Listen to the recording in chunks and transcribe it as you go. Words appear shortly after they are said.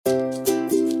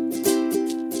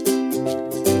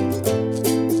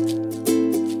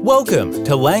Welcome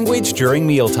to Language During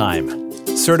Mealtime.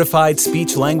 Certified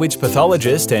speech-language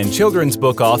pathologist and children's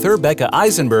book author Becca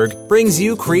Eisenberg brings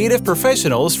you creative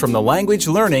professionals from the language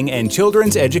learning and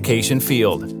children's education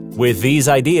field. With these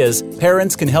ideas,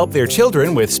 parents can help their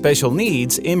children with special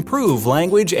needs improve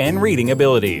language and reading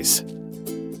abilities.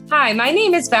 Hi, my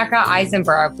name is Becca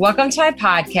Eisenberg. Welcome to my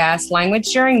podcast, Language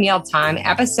During Mealtime,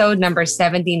 episode number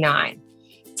 79.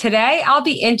 Today, I'll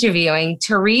be interviewing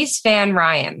Therese Van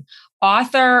Ryn,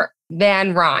 author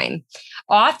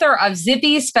of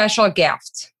Zippy's Special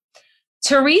Gift.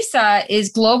 Teresa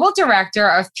is Global Director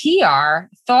of PR,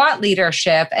 Thought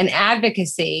Leadership, and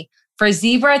Advocacy for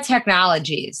Zebra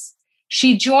Technologies.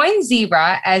 She joined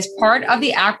Zebra as part of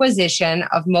the acquisition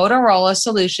of Motorola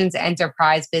Solutions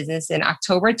Enterprise business in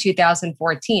October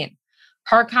 2014.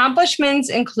 Her accomplishments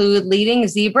include leading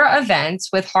Zebra events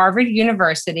with Harvard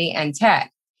University and TED.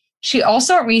 She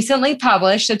also recently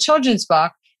published a children's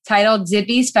book titled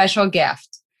Zippy's Special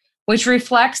Gift, which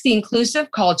reflects the inclusive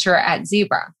culture at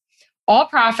Zebra. All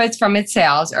profits from its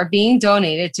sales are being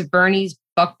donated to Bernie's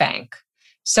Book Bank.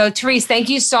 So, Therese, thank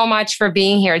you so much for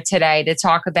being here today to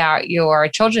talk about your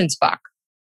children's book.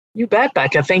 You bet,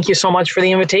 Becca. Thank you so much for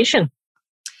the invitation.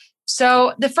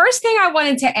 So, the first thing I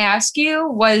wanted to ask you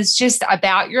was just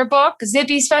about your book,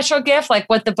 Zippy's Special Gift, like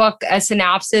what the book, a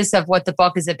synopsis of what the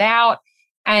book is about,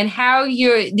 and how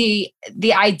the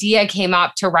idea came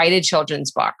up to write a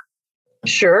children's book.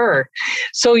 Sure.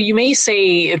 So you may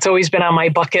say it's always been on my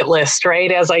bucket list,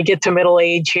 right? As I get to middle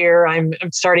age here, I'm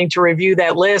starting to review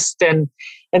that list and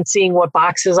seeing what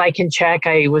boxes I can check.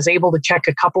 I was able to check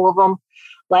a couple of them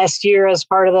last year as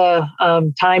part of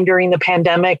the time during the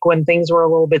pandemic when things were a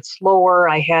little bit slower.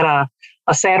 I had a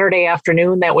Saturday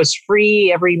afternoon that was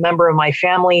free. Every member of my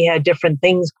family had different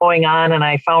things going on, and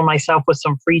I found myself with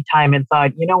some free time and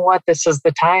thought, you know what, this is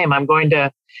the time. I'm going to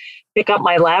pick up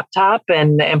my laptop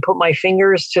and put my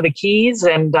fingers to the keys,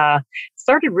 and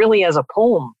started really as a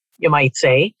poem, you might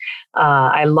say.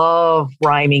 I love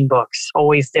rhyming books,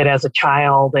 always did as a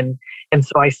child, and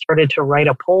so I started to write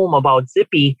a poem about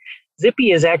Zippy.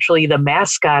 Zippy is actually the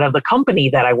mascot of the company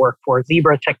that I work for,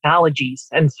 Zebra Technologies.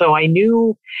 And so I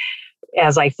knew,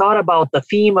 as I thought about the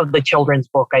theme of the children's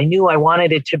book, I knew I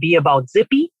wanted it to be about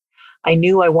Zippy. I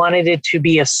knew I wanted it to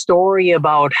be a story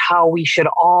about how we should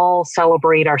all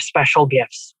celebrate our special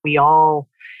gifts. We all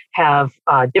have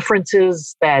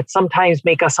differences that sometimes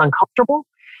make us uncomfortable,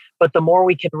 but the more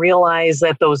we can realize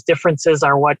that those differences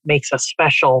are what makes us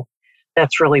special,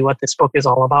 that's really what this book is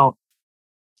all about.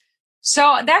 So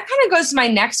that kind of goes to my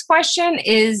next question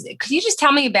is, could you just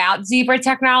tell me about Zebra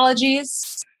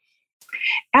Technologies?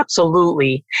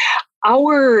 Absolutely.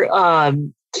 Our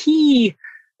key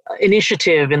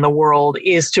initiative in the world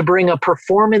is to bring a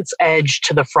performance edge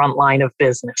to the front line of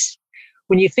business.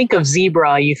 When you think of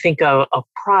Zebra, you think of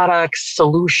products,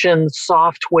 solutions,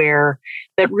 software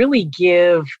that really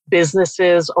give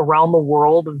businesses around the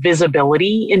world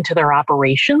visibility into their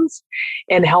operations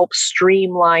and help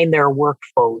streamline their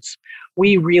workflows.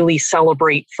 We really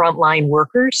celebrate frontline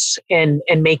workers and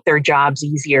make their jobs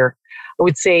easier. I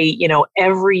would say,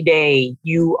 every day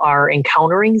you are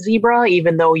encountering Zebra,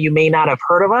 even though you may not have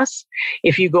heard of us.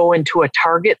 If you go into a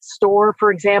Target store,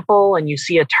 for example, and you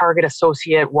see a Target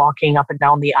associate walking up and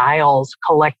down the aisles,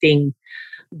 collecting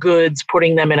goods,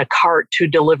 putting them in a cart to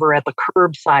deliver at the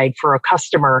curbside for a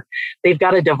customer, they've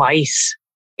got a device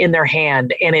in their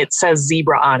hand and it says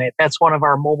Zebra on it. That's one of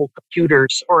our mobile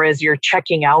computers. Or as you're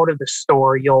checking out of the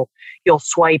store, you'll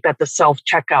swipe at the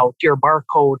self-checkout, your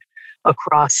barcode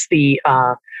across the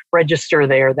register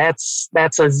there. That's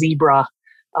a Zebra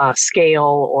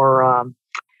scale or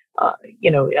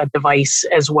a device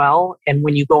as well. And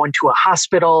when you go into a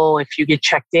hospital, if you get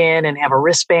checked in and have a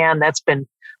wristband, that's been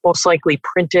most likely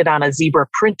printed on a Zebra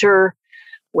printer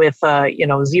with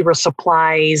Zebra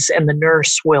supplies, and the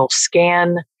nurse will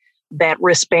scan that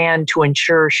wristband to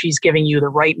ensure she's giving you the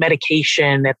right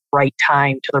medication at the right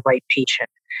time to the right patient.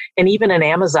 And even an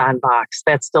Amazon box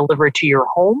that's delivered to your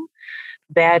home,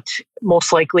 that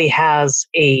most likely has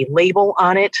a label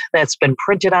on it that's been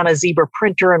printed on a Zebra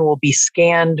printer and will be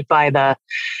scanned by the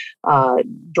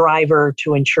driver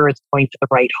to ensure it's going to the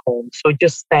right home. So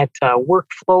just that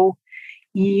workflow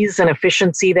ease and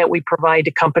efficiency that we provide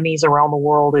to companies around the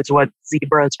world is what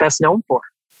Zebra is best known for.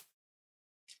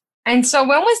 And so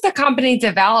when was the company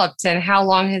developed and how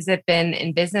long has it been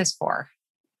in business for?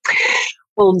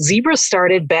 Well, Zebra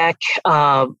started back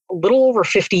a little over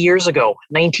 50 years ago,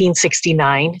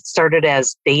 1969. It started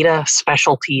as Data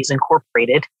Specialties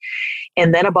Incorporated.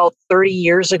 And then about 30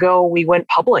 years ago, we went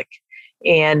public.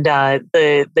 And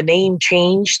the name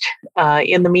changed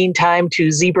in the meantime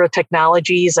to Zebra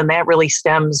Technologies. And that really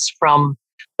stems from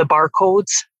the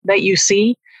barcodes that you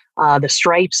see. The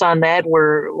stripes on that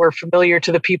were familiar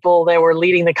to the people that were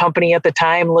leading the company at the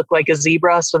time, looked like a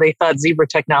zebra. So they thought Zebra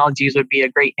Technologies would be a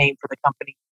great name for the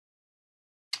company.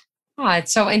 Oh,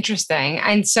 it's so interesting.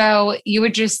 And so you were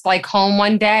just like home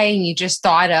one day and you just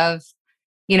thought of,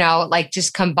 like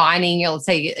just combining, let's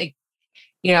say, like,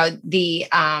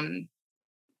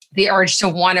 the urge to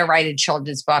want to write a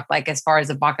children's book, like as far as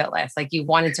a bucket list, like you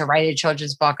wanted to write a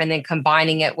children's book and then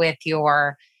combining it with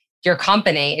your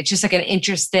company. It's just like an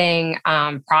interesting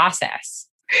process.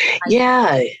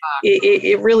 Yeah,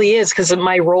 it really is, because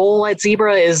my role at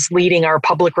Zebra is leading our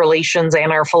public relations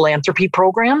and our philanthropy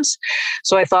programs.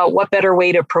 So I thought, what better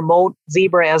way to promote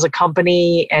Zebra as a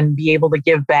company and be able to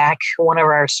give back? One of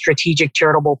our strategic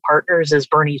charitable partners is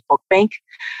Bernie's Book Bank,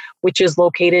 which is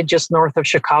located just north of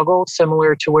Chicago,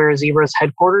 similar to where Zebra's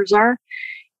headquarters are.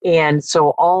 And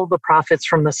so all the profits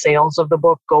from the sales of the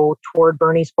book go toward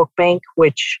Bernie's Book Bank,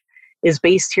 which is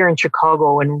based here in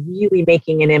Chicago and really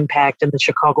making an impact in the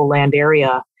Chicagoland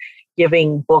area,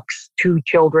 giving books to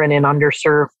children in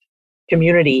underserved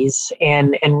communities.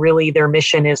 And really their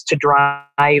mission is to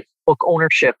drive book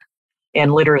ownership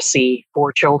and literacy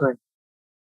for children.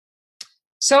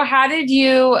 So how did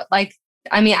you,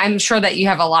 I'm sure that you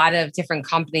have a lot of different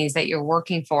companies that you're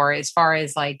working for as far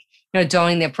as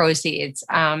donating the proceeds.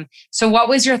 So what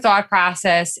was your thought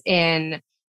process in,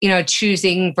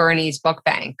 choosing Bernie's Book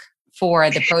Bank for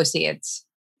the proceeds?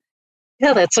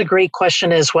 Yeah, that's a great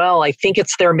question as well. I think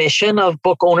it's their mission of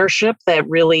book ownership that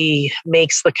really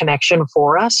makes the connection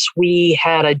for us. We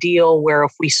had a deal where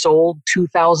if we sold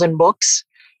 2,000 books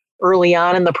early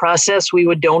on in the process, we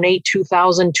would donate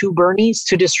 2,000 to Bernie's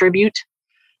to distribute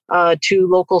to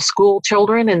local school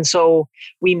children. And so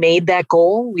we made that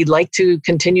goal. We'd like to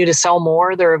continue to sell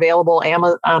more. They're available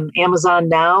on Amazon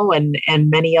now and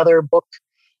many other book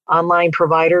online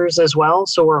providers as well.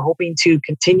 So we're hoping to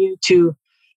continue to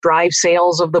drive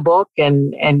sales of the book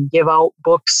and give out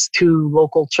books to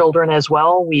local children as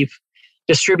well. We've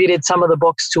distributed some of the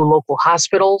books to local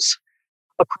hospitals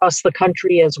across the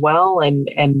country as well. And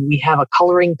we have a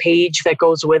coloring page that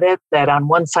goes with it, that on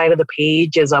one side of the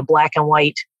page is a black and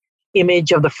white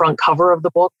image of the front cover of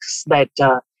the books that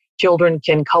children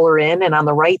can color in. And on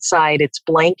the right side, it's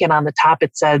blank. And on the top,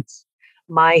 it says,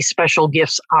 "My special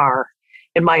gifts are."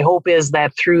 And my hope is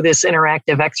that through this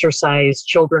interactive exercise,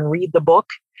 children read the book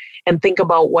and think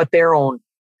about what their own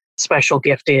special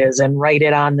gift is and write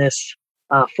it on this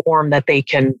form that they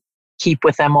can keep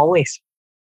with them always.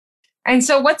 And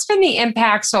so what's been the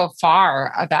impact so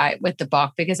far with the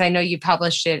book? Because I know you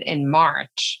published it in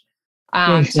March.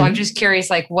 So I'm just curious,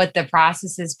 what the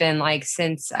process has been like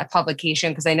since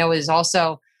publication, because I know it was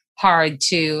also hard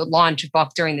to launch a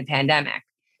book during the pandemic.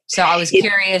 So I was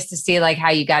curious to see how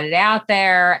you got it out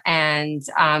there and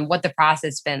what the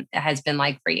process has been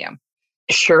like for you.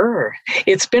 Sure.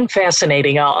 It's been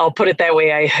fascinating. I'll put it that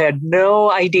way. I had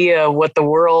no idea what the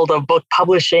world of book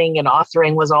publishing and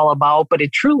authoring was all about, but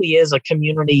it truly is a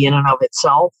community in and of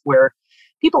itself where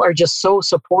people are just so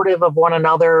supportive of one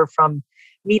another, from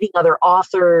meeting other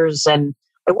authors. And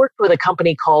I worked with a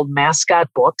company called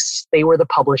Mascot Books. They were the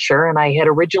publisher, and I had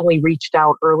originally reached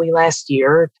out early last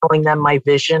year telling them my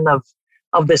vision of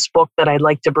this book that I'd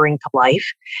like to bring to life.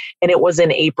 And it was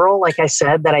in April, like I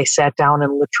said, that I sat down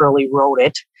and literally wrote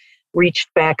it,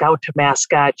 reached back out to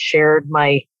Mascot, shared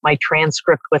my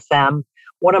transcript with them.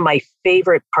 One of my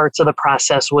favorite parts of the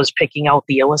process was picking out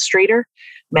the illustrator.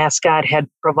 Mascot had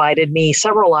provided me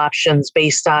several options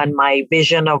based on my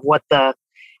vision of what the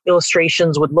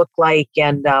illustrations would look like.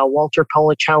 And Walter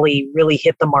Policelli really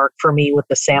hit the mark for me with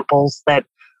the samples that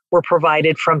were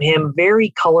provided from him.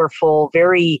 Very colorful,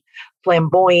 very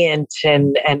flamboyant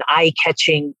and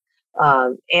eye-catching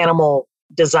animal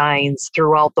designs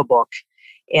throughout the book.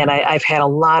 And I've had a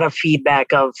lot of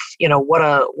feedback of, what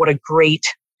a great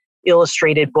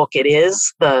illustrated book it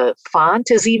is. The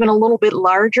font is even a little bit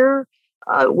larger,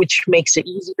 which makes it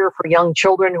easier for young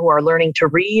children who are learning to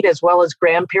read, as well as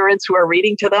grandparents who are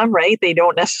reading to them, right? They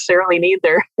don't necessarily need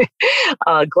their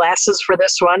glasses for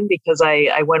this one, because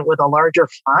I went with a larger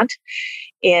font.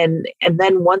 And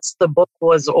then once the book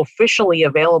was officially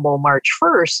available March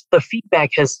 1st, the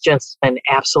feedback has just been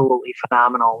absolutely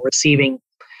phenomenal, receiving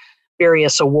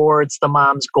various awards, the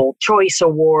Mom's Gold Choice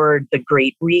Award, the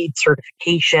Great Read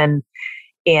certification,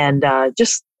 and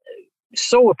just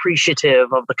so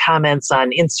appreciative of the comments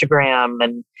on Instagram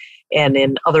and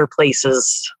in other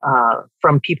places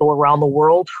from people around the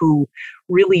world who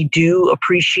really do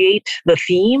appreciate the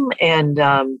theme. And,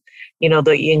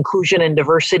 the inclusion and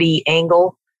diversity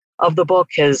angle of the book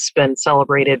has been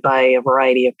celebrated by a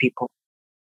variety of people.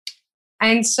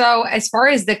 And so as far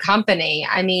as the company,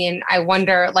 I mean, I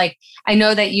wonder, like, I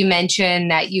know that you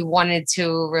mentioned that you wanted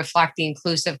to reflect the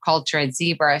inclusive culture at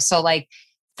Zebra. So like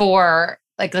for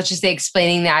like, let's just say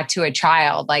explaining that to a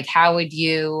child, like how would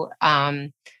you,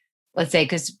 let's say,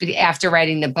 because after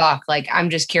writing the book, like, I'm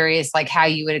just curious, like how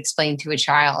you would explain to a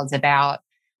child about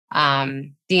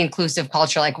the inclusive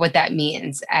culture, like what that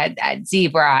means at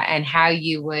Zebra and how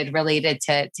you would relate it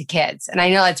to kids. And I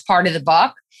know that's part of the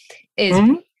book is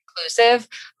inclusive,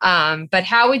 but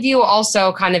how would you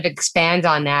also kind of expand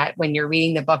on that when you're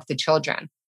reading the book to children?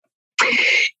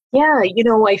 Yeah,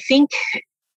 I think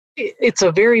it's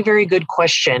a very, very good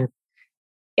question.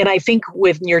 And I think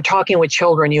when you're talking with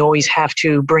children, you always have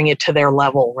to bring it to their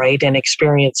level, right? And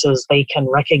experiences they can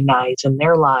recognize in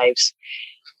their lives.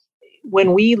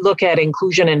 When we look at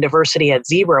inclusion and diversity at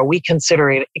Zebra, we consider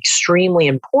it extremely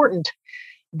important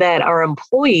that our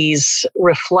employees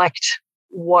reflect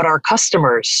what our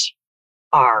customers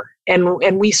are.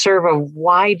 And we serve a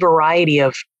wide variety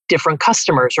of different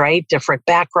customers, right? Different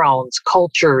backgrounds,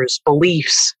 cultures,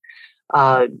 beliefs,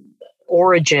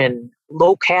 origin,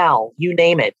 locale, you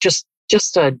name it,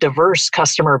 just a diverse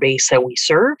customer base that we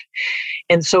serve.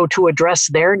 And so to address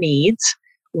their needs,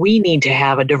 we need to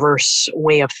have a diverse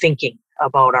way of thinking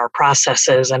about our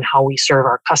processes and how we serve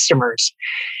our customers.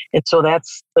 And so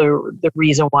that's the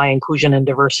reason why inclusion and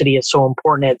diversity is so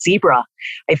important at Zebra.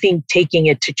 I think taking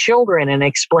it to children and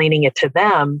explaining it to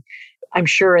them, I'm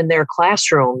sure in their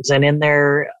classrooms and in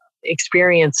their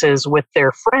experiences with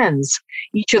their friends,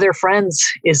 each of their friends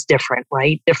is different,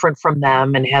 right? Different from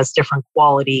them and has different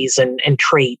qualities and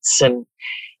traits and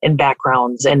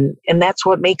backgrounds. And that's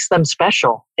what makes them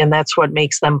special. And that's what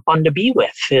makes them fun to be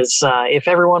with is if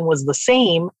everyone was the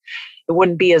same, it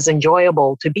wouldn't be as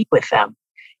enjoyable to be with them.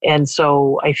 And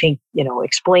so I think,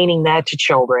 explaining that to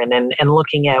children and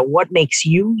looking at what makes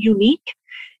you unique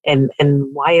and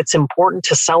why it's important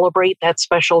to celebrate that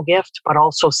special gift, but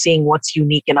also seeing what's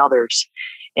unique in others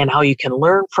and how you can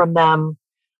learn from them,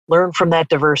 learn from that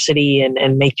diversity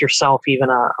and make yourself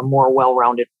even a more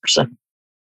well-rounded person.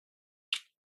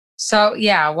 So,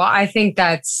 yeah, well, I think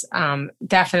that's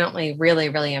definitely really,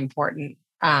 really important.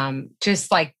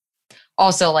 Just like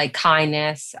also like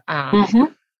kindness.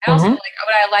 And also like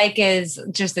what I like is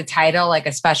just the title, like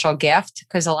a special gift,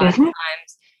 because a lot of times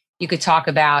you could talk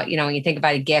about, when you think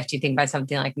about a gift, you think about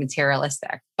something like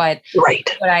materialistic, but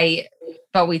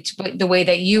the way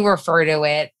that you refer to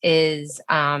it is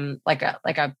like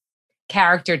a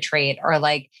character trait or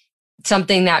like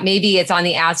something that maybe it's on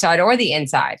the outside or the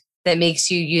inside that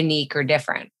makes you unique or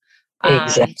different.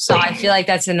 Exactly. So I feel like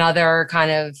that's another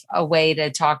kind of a way to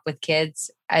talk with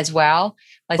kids as well,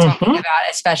 like talking about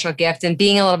a special gift and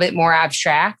being a little bit more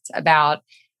abstract about,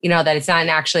 that it's not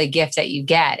actually a gift that you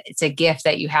get. It's a gift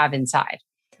that you have inside.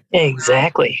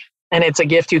 Exactly. And it's a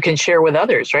gift you can share with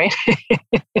others, right?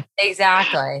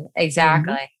 Exactly.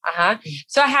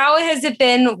 So how has it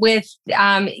been with, what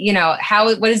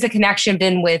has the connection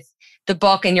been with the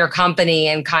book and your company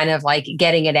and kind of like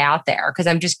getting it out there? Because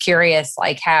I'm just curious,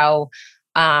 like how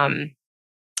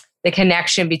the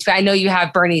connection between, I know you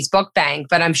have Bernie's Book Bank,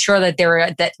 but I'm sure that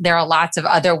there are lots of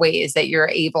other ways that you're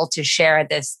able to share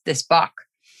this book.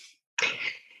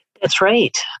 That's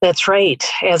right.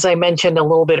 As I mentioned a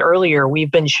little bit earlier,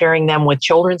 we've been sharing them with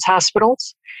children's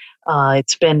hospitals.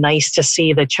 It's been nice to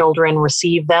see the children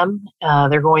receive them.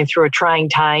 They're going through a trying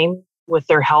time with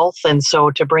their health. And so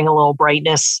to bring a little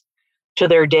brightness to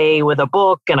their day with a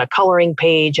book and a coloring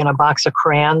page and a box of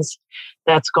crayons,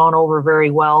 that's gone over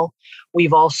very well.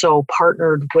 We've also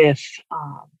partnered with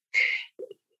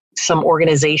some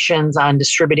organizations on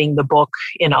distributing the book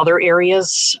in other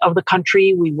areas of the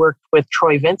country. We worked with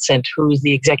Troy Vincent, who's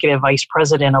the executive vice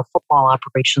president of football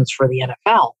operations for the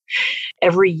NFL.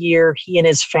 Every year, he and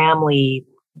his family,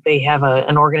 they have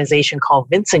an organization called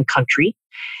Vincent Country,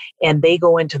 and they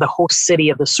go into the host city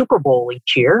of the Super Bowl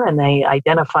each year, and they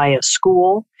identify a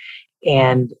school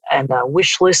and a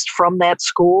wish list from that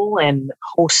school and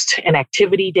host an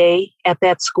activity day at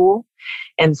that school.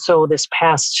 And so this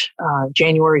past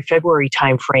January, February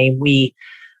timeframe, we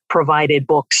provided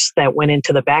books that went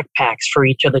into the backpacks for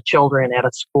each of the children at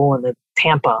a school in the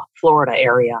Tampa, Florida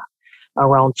area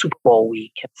around Super Bowl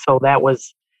week. And so that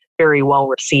was very well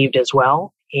received as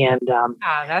well. And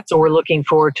so we're looking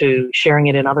forward to sharing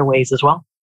it in other ways as well.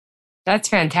 That's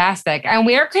fantastic. And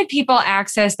where could people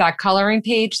access that coloring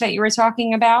page that you were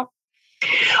talking about?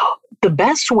 The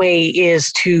best way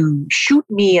is to shoot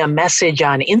me a message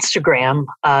on Instagram,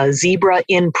 Zebra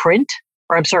in Print,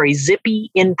 or I'm sorry, Zippy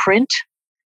in Print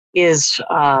is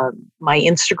my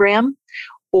Instagram.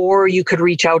 Or you could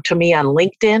reach out to me on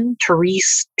LinkedIn,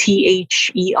 Therese, Therese.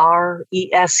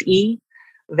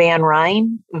 Van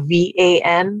Ryn,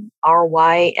 VANRYNE.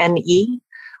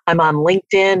 I'm on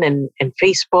LinkedIn and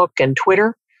Facebook and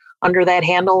Twitter under that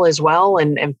handle as well.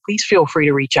 And please feel free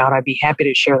to reach out. I'd be happy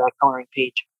to share that coloring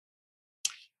page.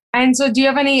 And so do you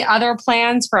have any other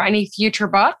plans for any future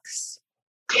books?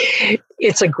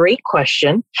 It's a great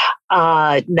question.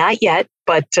 Not yet,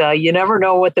 but you never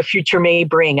know what the future may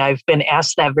bring. I've been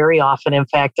asked that very often. In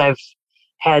fact, I've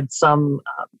had some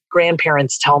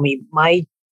grandparents tell me, my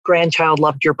grandchild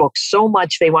loved your book so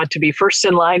much they want to be first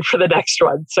in line for the next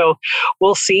one. So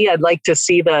we'll see. I'd like to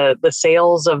see the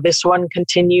sales of this one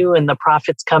continue and the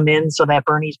profits come in so that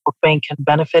Bernie's Book Bank can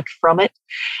benefit from it.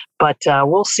 But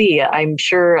we'll see. I'm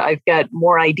sure I've got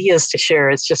more ideas to share.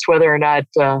 It's just whether or not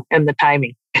and the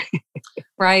timing.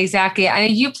 Right, exactly. And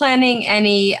are you planning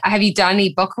have you done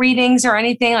any book readings or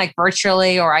anything like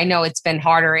virtually, or I know it's been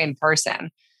harder in person?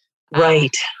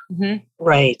 Right.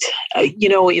 Right.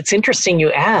 It's interesting you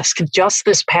ask. Just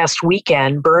this past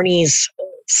weekend, Bernie's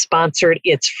sponsored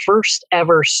its first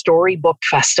ever storybook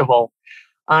festival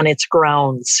on its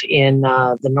grounds in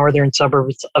the northern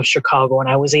suburbs of Chicago. And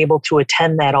I was able to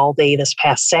attend that all day this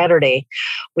past Saturday.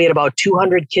 We had about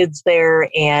 200 kids there,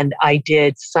 and I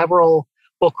did several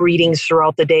book readings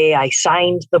throughout the day. I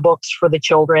signed the books for the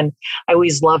children. I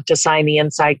always love to sign the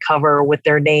inside cover with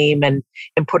their name and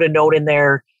put a note in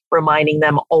there reminding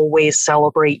them always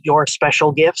celebrate your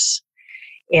special gifts.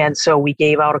 And so we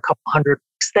gave out a couple hundred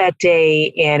books that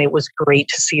day, and it was great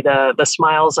to see the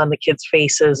smiles on the kids'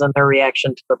 faces and their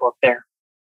reaction to the book there.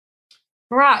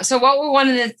 Right. So what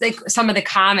were some of the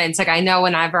comments? Like, I know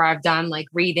whenever I've done like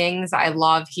readings, I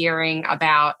love hearing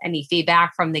about any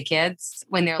feedback from the kids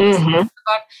when they're listening to the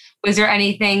book. Was there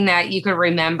anything that you could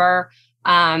remember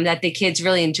that the kids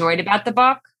really enjoyed about the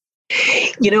book?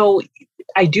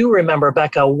 I do remember,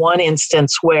 Becca, one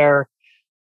instance where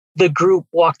the group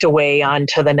walked away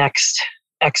onto the next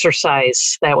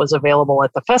exercise that was available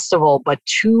at the festival, but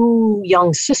two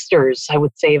young sisters, I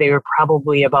would say they were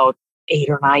probably about 8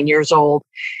 or 9 years old.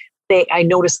 I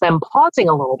noticed them pausing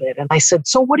a little bit, and I said,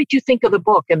 "So what did you think of the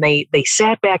book?" And they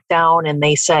sat back down and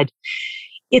they said,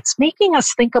 "It's making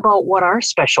us think about what our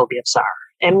special gifts are."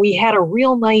 And we had a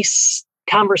real nice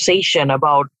conversation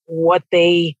about what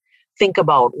they think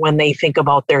about when they think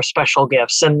about their special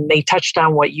gifts. And they touched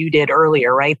on what you did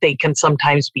earlier, right? They can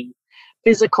sometimes be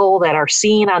physical, that are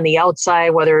seen on the outside,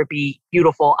 whether it be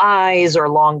beautiful eyes or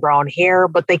long brown hair,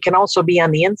 but they can also be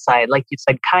on the inside, like you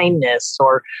said, kindness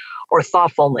or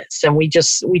thoughtfulness. And we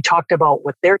talked about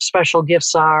what their special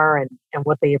gifts are and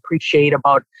what they appreciate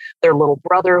about their little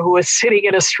brother who is sitting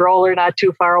in a stroller not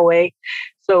too far away.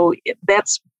 So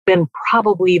that's been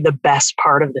probably the best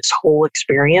part of this whole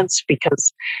experience,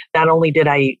 because not only did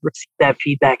I receive that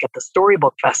feedback at the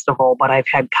Storybook Festival, but I've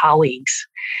had colleagues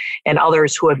and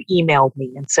others who have emailed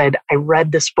me and said, "I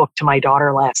read this book to my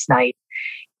daughter last night,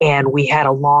 and we had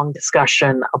a long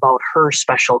discussion about her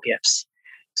special gifts."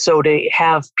 So to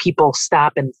have people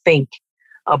stop and think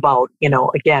about,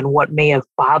 again, what may have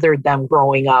bothered them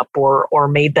growing up or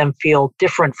made them feel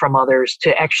different from others,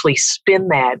 to actually spin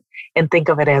that and think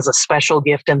of it as a special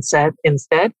gift instead,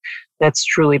 that's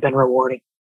truly been rewarding.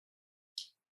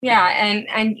 Yeah.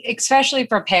 And especially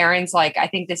for parents, like, I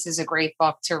think this is a great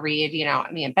book to read,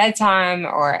 at bedtime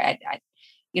or at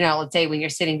let's say when you're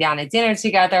sitting down at dinner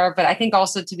together, but I think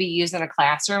also to be used in a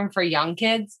classroom for young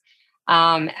kids.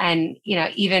 And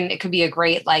even it could be a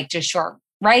great, like, just short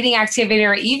writing activity,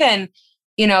 or even,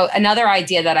 another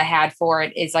idea that I had for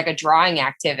it is like a drawing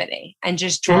activity and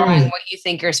just drawing what you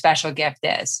think your special gift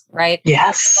is. Right.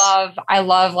 Yes. I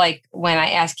love like when I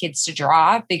ask kids to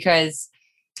draw, because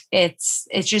it's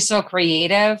just so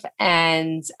creative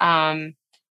and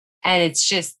it's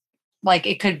just like,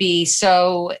 it could be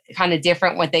so kind of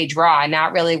different what they draw,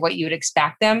 not really what you would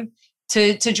expect them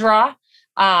to draw.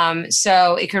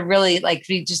 So it could really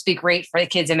just be great for the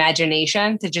kids'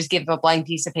 imagination to just give a blank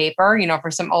piece of paper,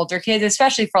 for some older kids,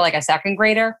 especially for like a second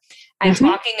grader, and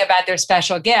talking about their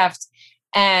special gift.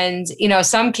 And,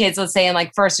 some kids, let's say in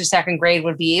like first or second grade,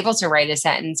 would be able to write a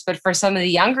sentence, but for some of the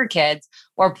younger kids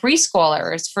or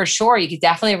preschoolers, for sure, you could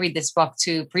definitely read this book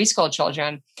to preschool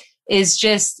children, is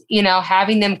just,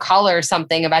 having them color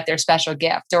something about their special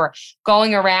gift, or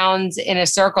going around in a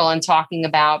circle and talking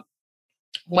about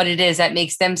what it is that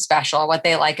makes them special, what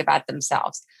they like about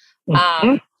themselves.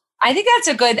 I think that's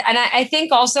a good, and I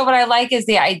think also what I like is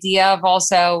the idea of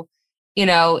also,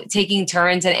 taking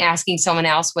turns and asking someone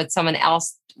else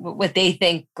what they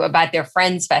think about their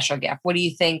friend's special gift. What do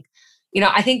you think?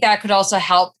 I think that could also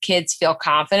help kids feel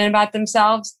confident about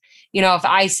themselves. If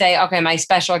I say, okay, my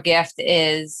special gift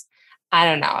is, I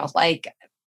don't know, like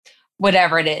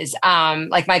whatever it is,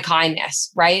 like my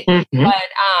kindness, right? Mm-hmm. But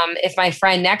if my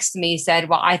friend next to me said,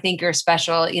 well, I think you're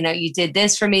special, you did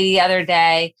this for me the other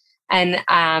day, and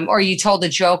or you told a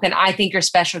joke, and I think your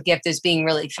special gift is being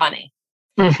really funny.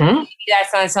 Mm-hmm.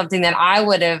 That's not something that I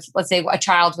would have, let's say a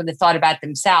child would have thought about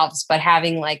themselves, but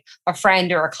having like a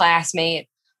friend or a classmate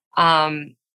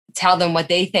tell them what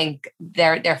they think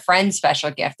their friend's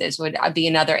special gift is would be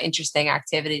another interesting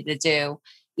activity to do,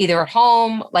 either at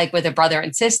home, like with a brother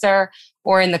and sister,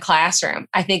 or in the classroom.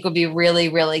 I think would be really,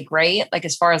 really great, like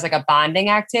as far as like a bonding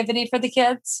activity for the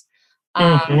kids.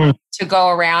 To go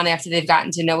around after they've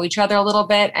gotten to know each other a little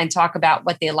bit and talk about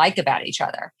what they like about each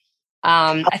other.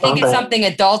 I think it's something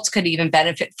adults could even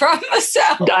benefit from. So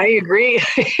I agree.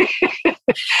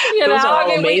 Those are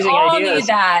all amazing we all ideas. need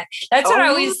that. That's what I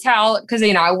always tell, because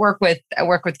I work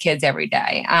with kids every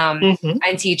day,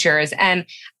 and teachers, and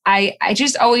I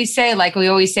just always say, like we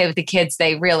always say with the kids,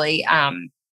 they really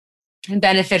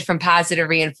benefit from positive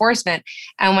reinforcement.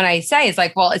 And when I say, it's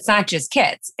like, well, it's not just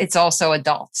kids, it's also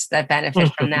adults that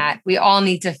benefit from that. We all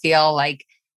need to feel like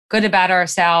good about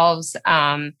ourselves.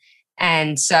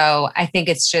 And so I think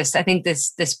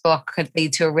this book could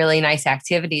lead to a really nice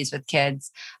activities with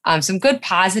kids, some good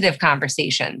positive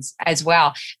conversations as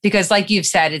well, because like you've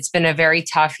said, it's been a very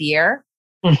tough year.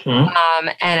 And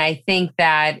I think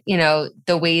that,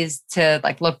 the ways to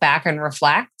like look back and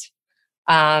reflect,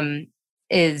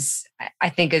 is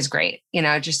great,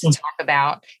 just to talk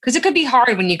about, because it could be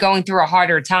hard when you're going through a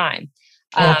harder time,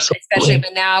 especially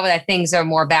but now that things are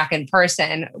more back in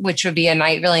person, which would be a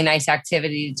really nice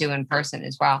activity to do in person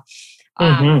as well.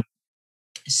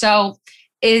 So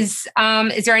is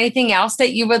there anything else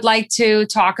that you would like to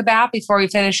talk about before we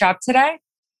finish up today?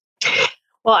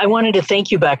 Well, I wanted to thank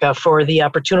you, Becca, for the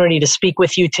opportunity to speak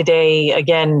with you today.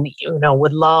 Again,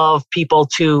 would love people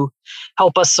to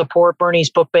help us support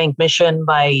Bernie's Book Bank mission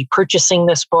by purchasing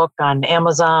this book on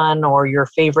Amazon or your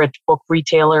favorite book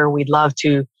retailer. We'd love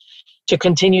to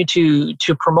continue to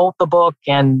promote the book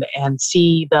and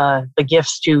see the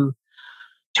gifts to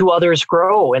others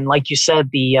grow. And like you said,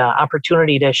 the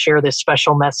opportunity to share this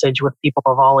special message with people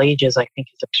of all ages, I think,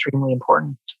 is extremely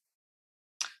important.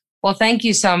 Well, thank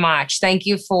you so much. Thank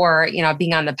you for,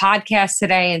 being on the podcast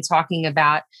today and talking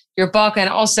about your book. And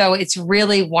also, it's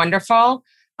really wonderful,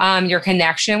 your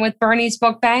connection with Bernie's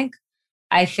Book Bank.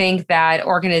 I think that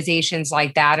organizations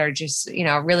like that are just,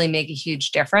 really make a huge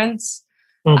difference.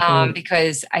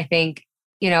 Because I think,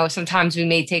 sometimes we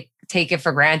may take it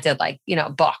for granted, like,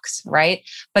 books, right?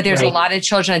 But there's a lot of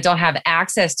children that don't have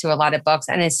access to a lot of books.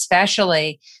 And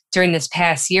especially during this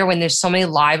past year when there's so many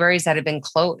libraries that have been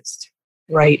closed.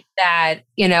 Right. That,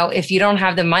 if you don't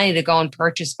have the money to go and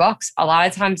purchase books, a lot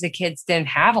of times the kids didn't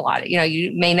have a lot of,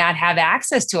 you may not have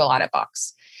access to a lot of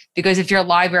books, because if your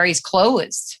library is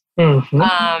closed,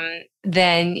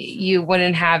 then you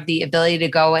wouldn't have the ability to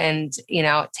go and,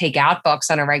 take out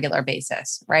books on a regular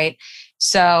basis. Right.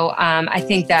 So I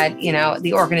think that,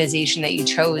 the organization that you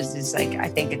chose is like, I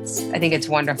think it's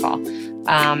wonderful.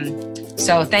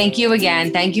 So thank you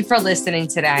again. Thank you for listening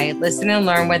today. Listen and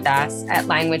learn with us at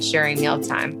Language During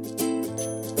Mealtime.